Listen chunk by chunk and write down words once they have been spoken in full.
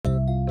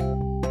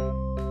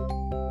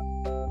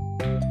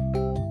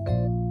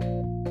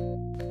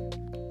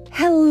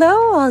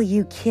Hello, all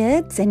you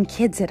kids and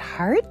kids at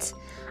heart.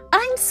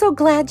 I'm so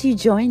glad you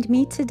joined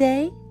me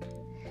today.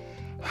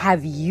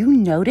 Have you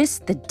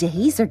noticed the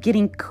days are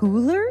getting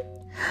cooler?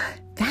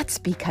 That's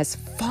because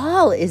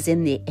fall is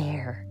in the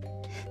air.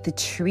 The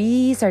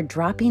trees are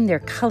dropping their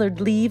colored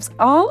leaves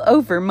all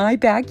over my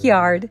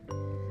backyard.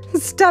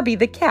 Stubby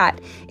the cat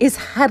is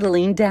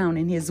huddling down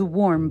in his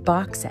warm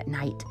box at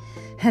night,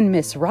 and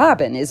Miss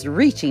Robin is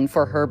reaching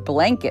for her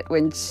blanket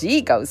when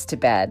she goes to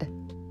bed.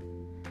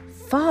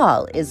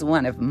 Fall is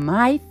one of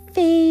my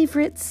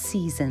favorite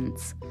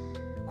seasons.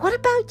 What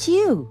about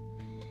you?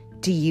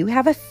 Do you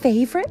have a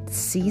favorite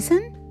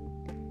season?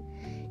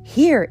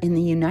 Here in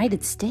the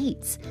United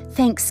States,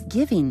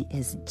 Thanksgiving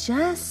is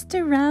just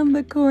around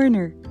the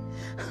corner.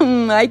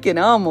 I can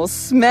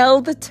almost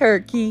smell the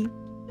turkey.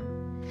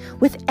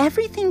 With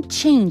everything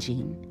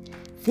changing,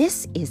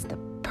 this is the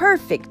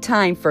perfect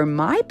time for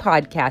my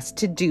podcast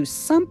to do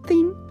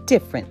something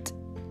different.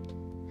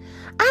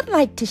 I'd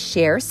like to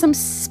share some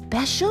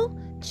special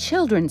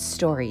children's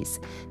stories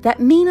that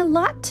mean a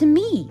lot to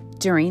me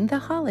during the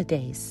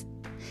holidays.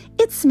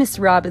 It's Miss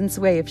Robin's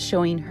way of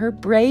showing her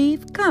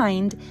brave,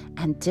 kind,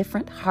 and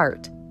different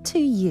heart to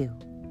you.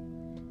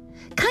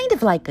 Kind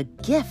of like a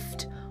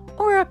gift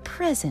or a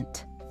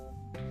present.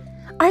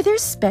 Are there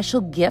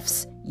special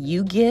gifts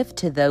you give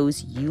to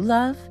those you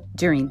love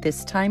during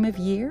this time of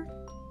year?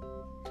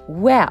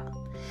 Well,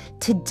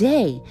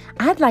 today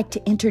I'd like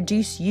to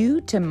introduce you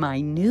to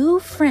my new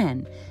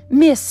friend,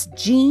 Miss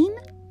Jean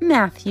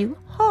Matthew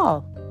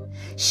Hall.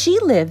 She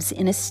lives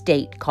in a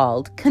state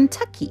called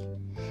Kentucky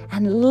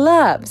and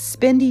loves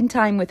spending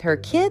time with her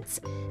kids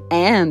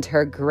and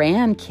her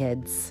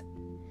grandkids.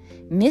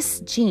 Miss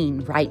Jean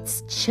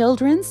writes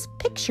children's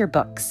picture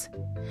books.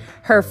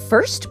 Her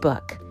first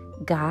book,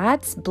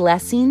 God's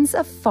Blessings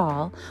of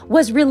Fall,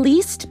 was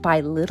released by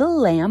Little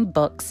Lamb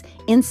Books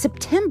in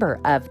September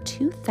of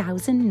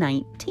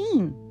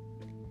 2019.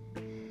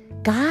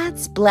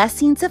 God's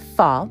Blessings of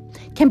Fall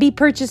can be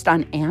purchased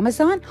on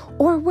Amazon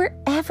or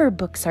wherever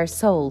books are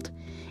sold.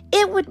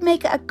 It would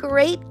make a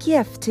great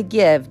gift to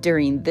give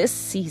during this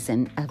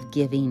season of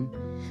giving.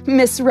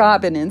 Miss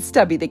Robin and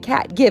Stubby the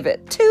cat give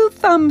it 2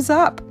 thumbs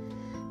up.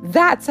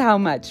 That's how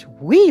much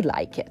we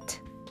like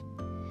it.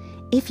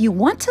 If you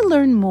want to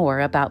learn more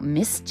about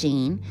Miss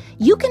Jean,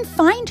 you can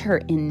find her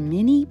in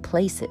many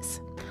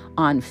places.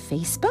 On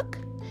Facebook,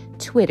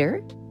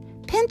 Twitter,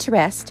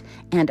 Pinterest,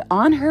 and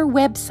on her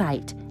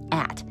website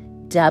at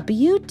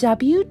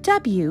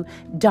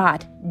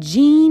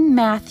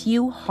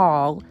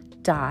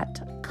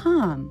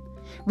www.jeanmatthewhall.com.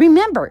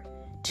 Remember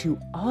to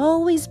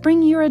always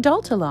bring your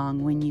adult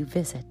along when you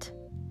visit.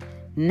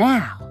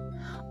 Now,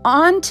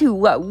 on to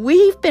what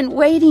we've been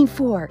waiting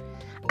for,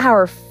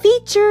 our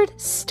featured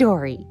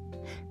story.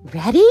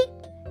 Ready,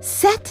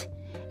 set,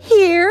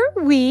 here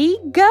we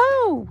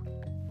go.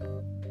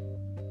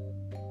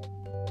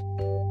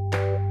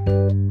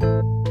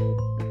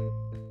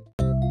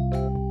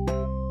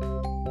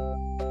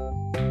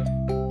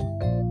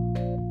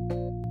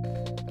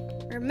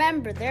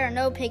 Remember, there are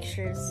no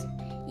pictures.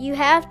 You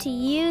have to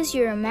use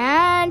your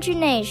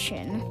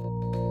imagination.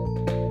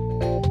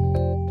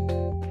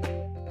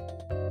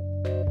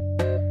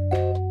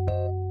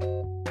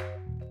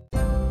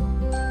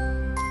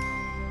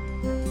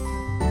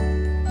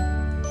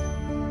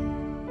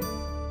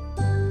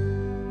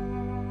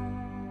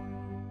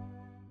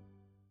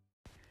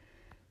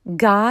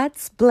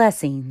 God's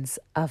Blessings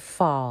of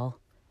Fall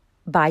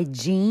by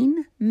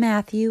Jean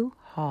Matthew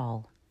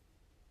Hall.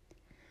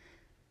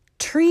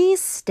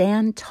 Trees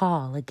stand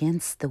tall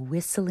against the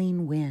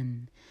whistling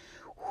wind.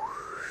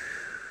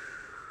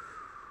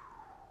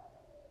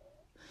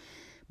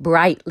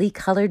 Brightly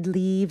colored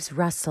leaves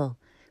rustle,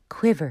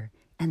 quiver,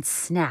 and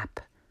snap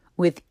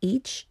with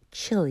each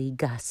chilly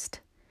gust.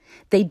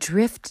 They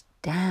drift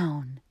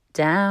down,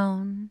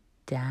 down,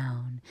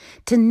 down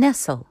to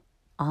nestle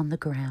on the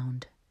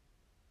ground.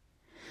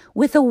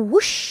 With a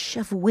whoosh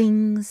of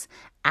wings,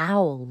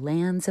 Owl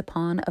lands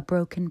upon a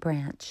broken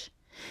branch.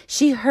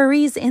 She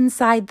hurries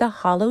inside the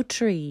hollow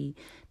tree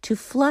to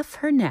fluff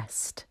her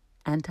nest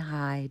and to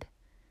hide.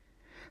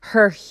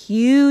 Her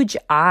huge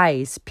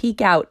eyes peek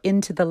out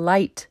into the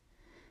light.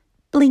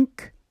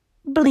 Blink,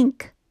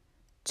 blink,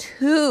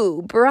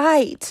 too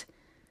bright.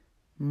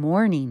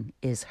 Morning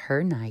is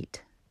her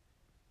night.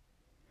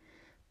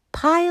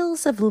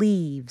 Piles of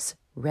leaves,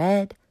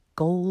 red,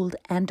 gold,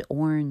 and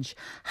orange,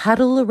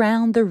 huddle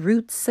around the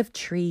roots of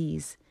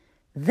trees.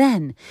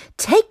 Then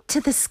take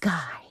to the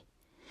sky.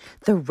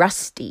 The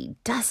rusty,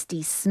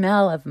 dusty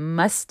smell of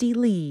musty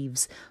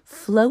leaves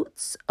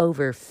floats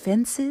over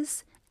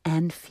fences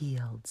and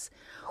fields.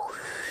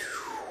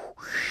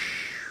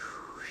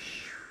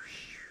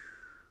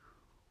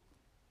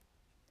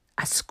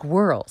 A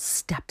squirrel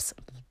steps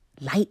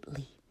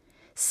lightly,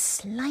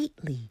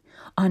 slightly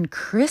on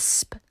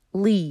crisp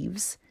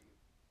leaves.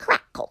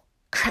 Crackle,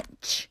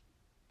 crunch.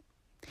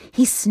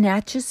 He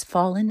snatches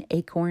fallen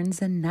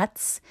acorns and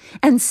nuts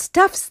and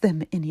stuffs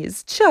them in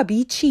his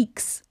chubby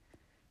cheeks.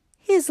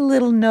 His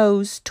little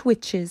nose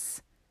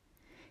twitches.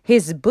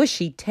 His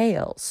bushy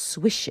tail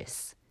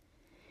swishes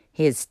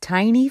His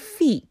tiny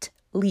feet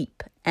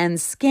leap and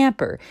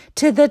scamper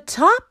to the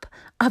top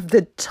of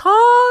the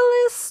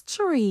tallest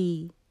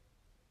tree.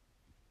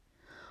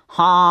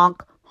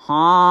 Honk,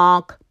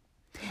 honk.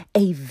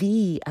 A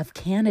V of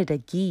Canada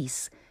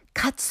geese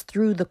cuts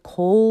through the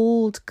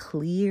cold,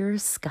 clear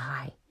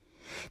sky.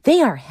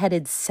 They are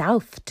headed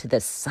south to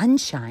the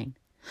sunshine.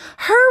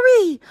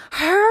 Hurry,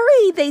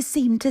 hurry, they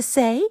seem to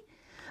say.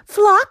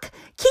 Flock,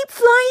 keep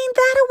flying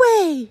that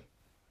way.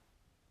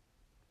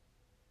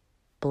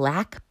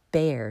 Black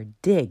Bear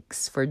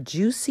digs for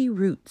juicy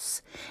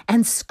roots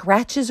and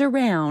scratches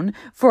around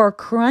for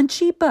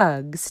crunchy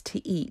bugs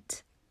to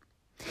eat.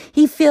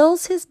 He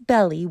fills his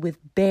belly with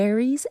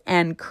berries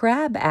and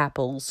crab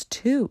apples,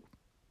 too.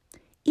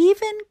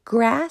 Even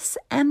grass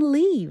and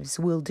leaves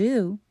will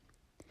do.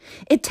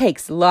 It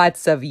takes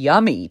lots of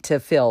yummy to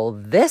fill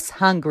this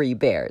hungry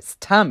bear's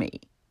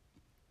tummy.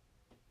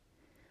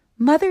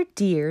 Mother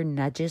Deer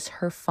nudges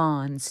her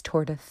fawns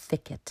toward a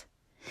thicket.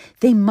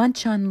 They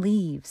munch on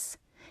leaves.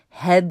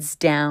 Heads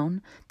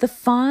down, the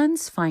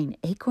fawns find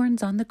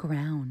acorns on the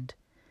ground.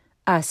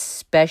 A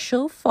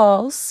special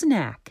fall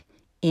snack,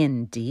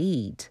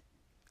 indeed.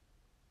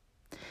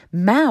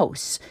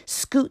 Mouse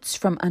scoots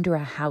from under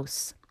a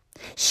house.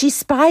 She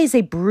spies a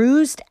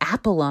bruised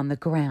apple on the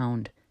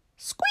ground.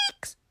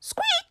 Squeak,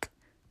 squeak.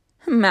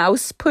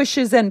 Mouse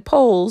pushes and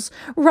pulls,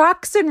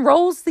 rocks and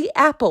rolls the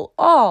apple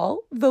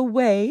all the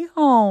way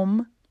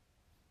home.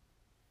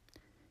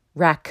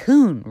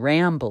 Raccoon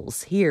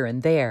rambles here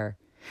and there,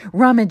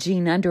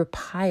 rummaging under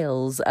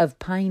piles of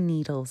pine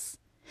needles.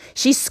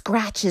 She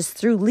scratches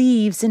through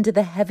leaves into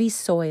the heavy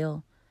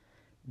soil.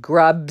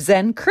 Grubs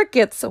and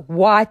crickets,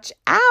 watch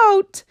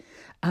out!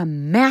 A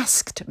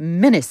masked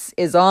menace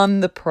is on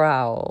the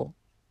prowl.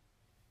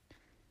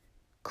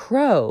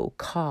 Crow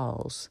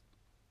calls.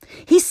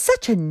 He's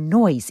such a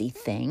noisy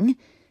thing,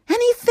 and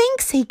he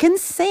thinks he can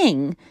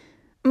sing.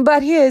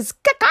 But his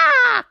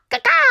caw-caw,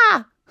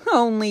 caw-caw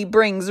only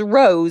brings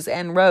rows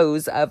and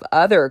rows of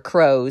other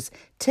crows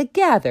to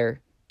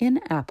gather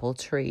in apple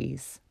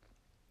trees.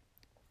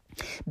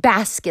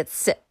 Baskets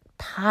sit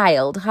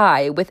piled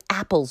high with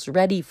apples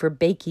ready for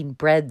baking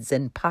breads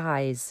and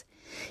pies.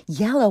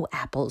 Yellow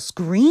apples,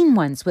 green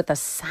ones with a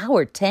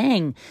sour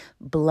tang,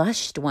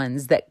 blushed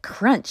ones that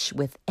crunch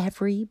with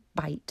every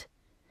bite.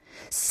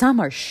 Some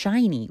are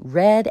shiny,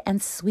 red,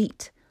 and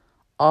sweet,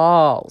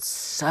 all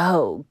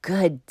so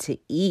good to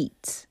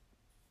eat.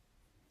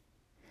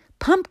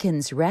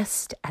 Pumpkins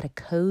rest at a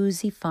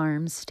cozy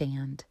farm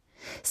stand,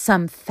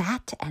 some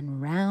fat and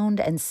round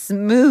and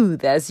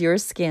smooth as your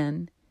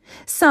skin,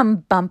 some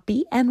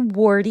bumpy and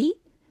warty,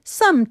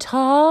 some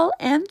tall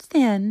and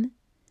thin.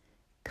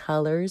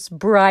 Colors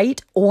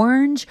bright,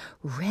 orange,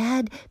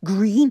 red,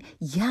 green,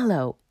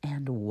 yellow,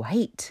 and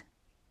white.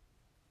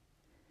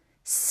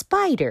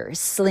 Spider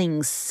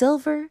slings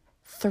silver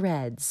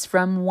threads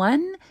from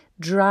one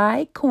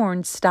dry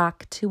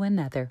cornstalk to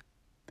another.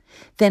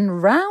 Then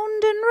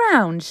round and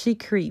round she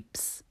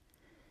creeps.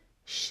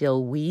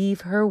 She'll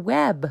weave her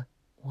web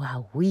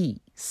while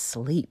we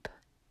sleep.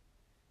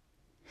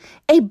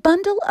 A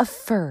bundle of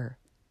fur,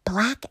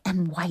 black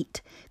and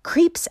white,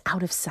 creeps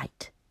out of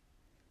sight.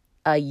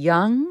 A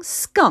young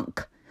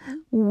skunk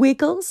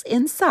wiggles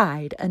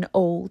inside an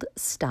old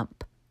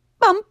stump.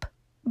 Bump,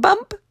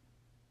 bump.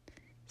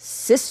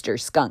 Sister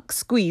skunk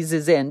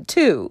squeezes in,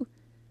 too.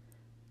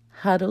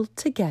 Huddled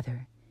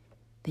together,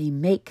 they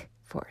make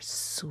for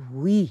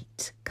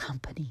sweet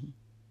company.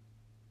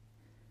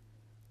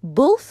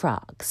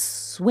 Bullfrog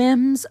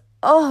swims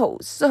oh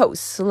so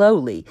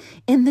slowly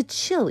in the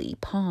chilly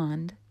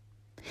pond.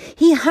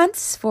 He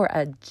hunts for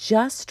a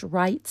just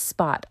right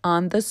spot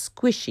on the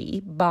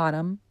squishy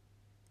bottom.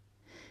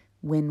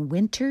 When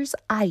winter's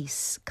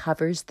ice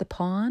covers the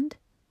pond,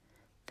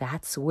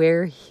 that's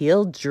where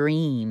he'll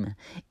dream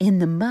in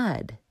the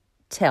mud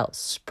till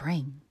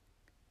spring.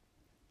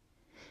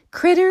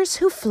 Critters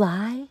who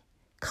fly,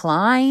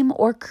 climb,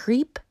 or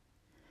creep,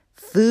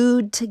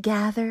 food to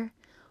gather,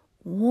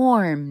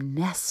 warm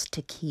nest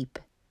to keep,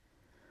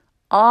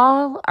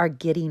 all are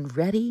getting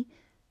ready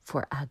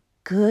for a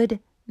good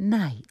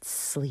night's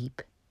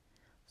sleep.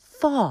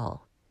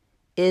 Fall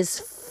is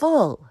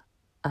full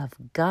of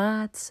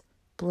God's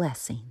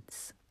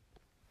blessings.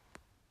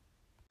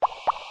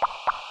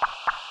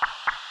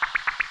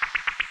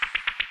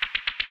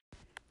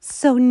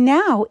 So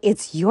now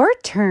it's your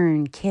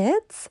turn,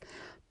 kids.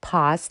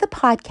 Pause the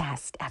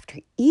podcast after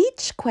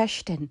each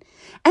question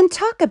and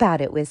talk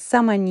about it with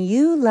someone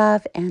you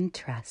love and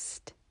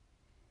trust.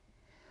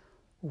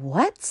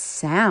 What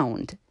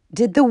sound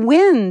did the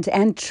wind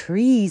and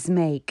trees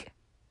make?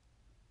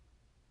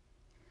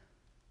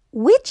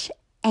 Which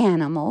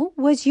animal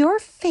was your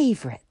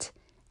favorite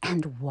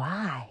and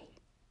why?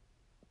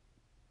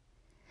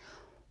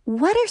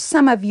 What are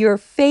some of your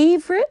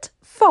favorite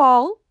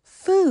fall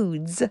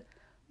foods?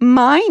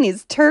 Mine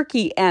is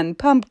turkey and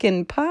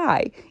pumpkin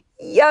pie.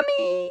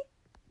 Yummy!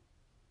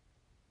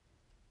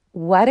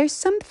 What are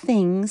some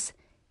things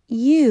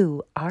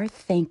you are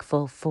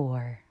thankful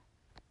for?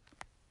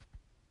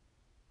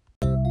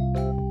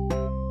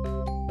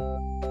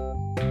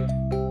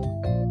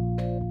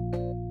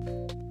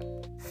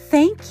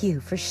 thank you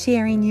for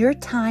sharing your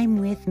time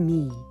with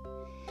me.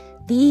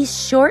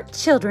 These short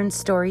children's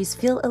stories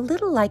feel a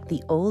little like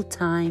the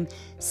old-time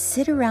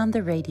sit around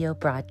the radio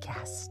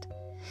broadcast.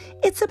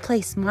 It's a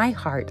place my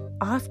heart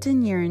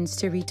often yearns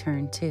to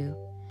return to.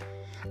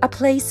 A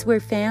place where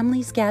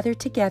families gather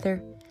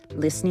together,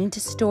 listening to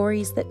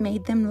stories that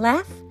made them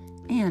laugh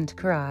and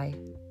cry.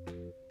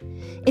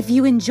 If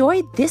you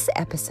enjoyed this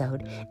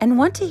episode and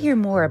want to hear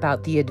more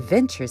about the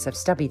adventures of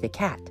Stubby the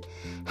cat,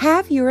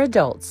 have your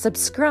adults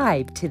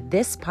subscribe to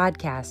this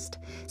podcast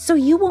so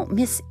you won't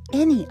miss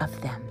any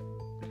of them.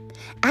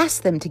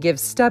 Ask them to give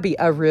Stubby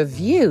a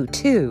review,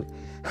 too.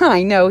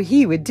 I know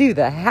he would do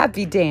the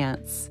happy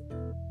dance.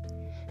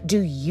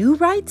 Do you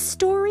write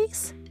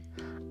stories?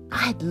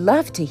 I'd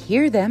love to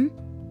hear them.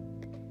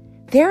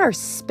 There are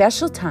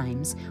special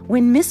times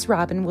when Miss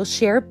Robin will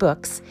share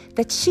books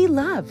that she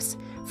loves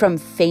from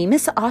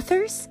famous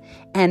authors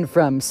and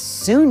from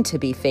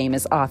soon-to-be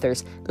famous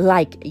authors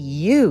like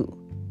you.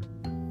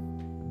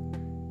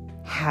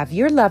 Have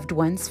your loved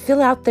ones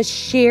fill out the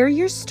Share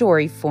Your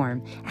Story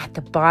form at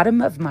the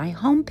bottom of my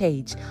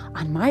homepage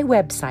on my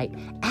website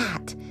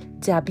at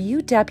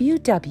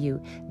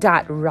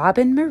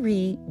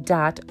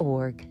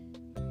www.robinmarie.org.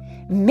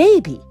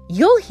 Maybe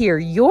you'll hear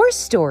your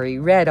story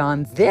read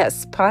on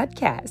this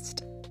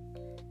podcast.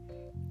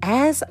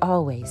 As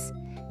always,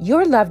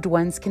 your loved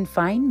ones can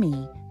find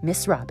me,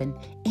 Miss Robin,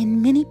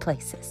 in many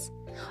places.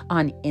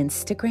 On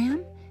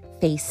Instagram,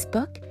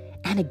 Facebook,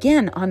 and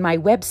again on my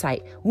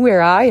website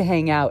where I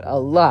hang out a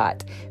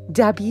lot,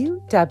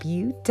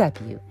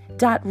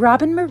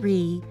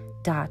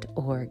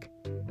 www.robinmarie.org.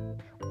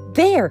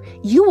 There,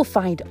 you will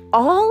find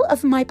all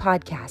of my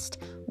podcasts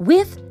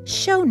with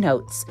show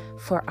notes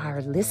for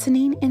our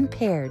listening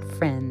impaired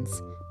friends,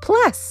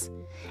 plus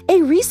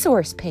a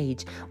resource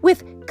page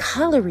with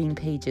coloring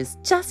pages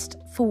just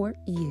for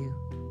you.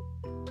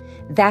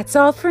 That's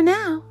all for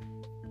now.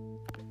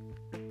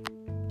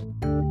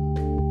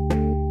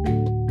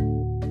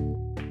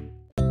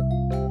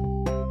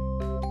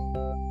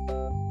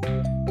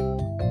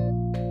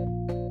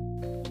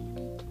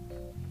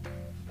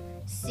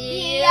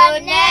 See you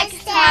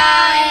next time.